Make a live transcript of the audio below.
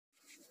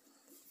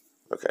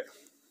Okay,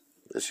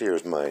 this here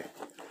is my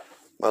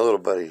little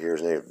buddy here.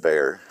 His name is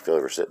Bear. If you'll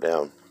ever sit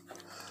down,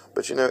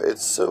 but you know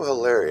it's so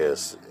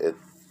hilarious.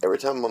 Every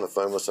time I'm on the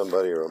phone with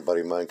somebody or a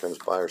buddy of mine comes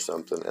by or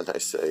something, and I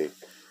say,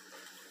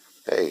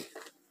 "Hey,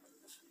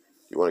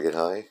 you want to get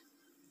high?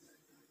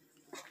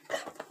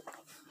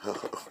 Do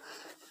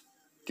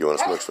you want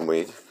to smoke some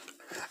weed?"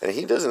 And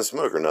he doesn't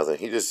smoke or nothing.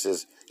 He just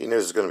says he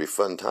knows it's going to be a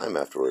fun time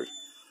afterward.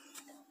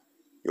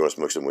 You want to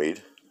smoke some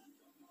weed?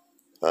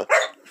 Huh?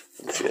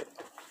 Shit.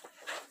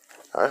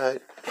 All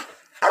right.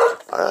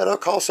 All right, I'll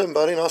call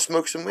somebody and I'll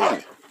smoke some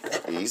weed.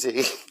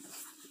 Easy.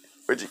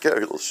 Where'd you go,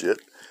 little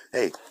shit?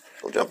 Hey,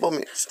 don't jump on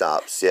me.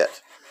 Stop.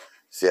 Sit.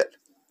 Sit.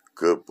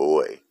 Good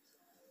boy.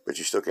 But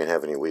you still can't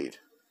have any weed.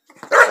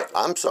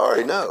 I'm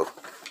sorry, no.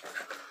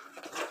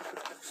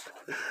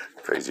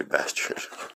 Crazy bastard.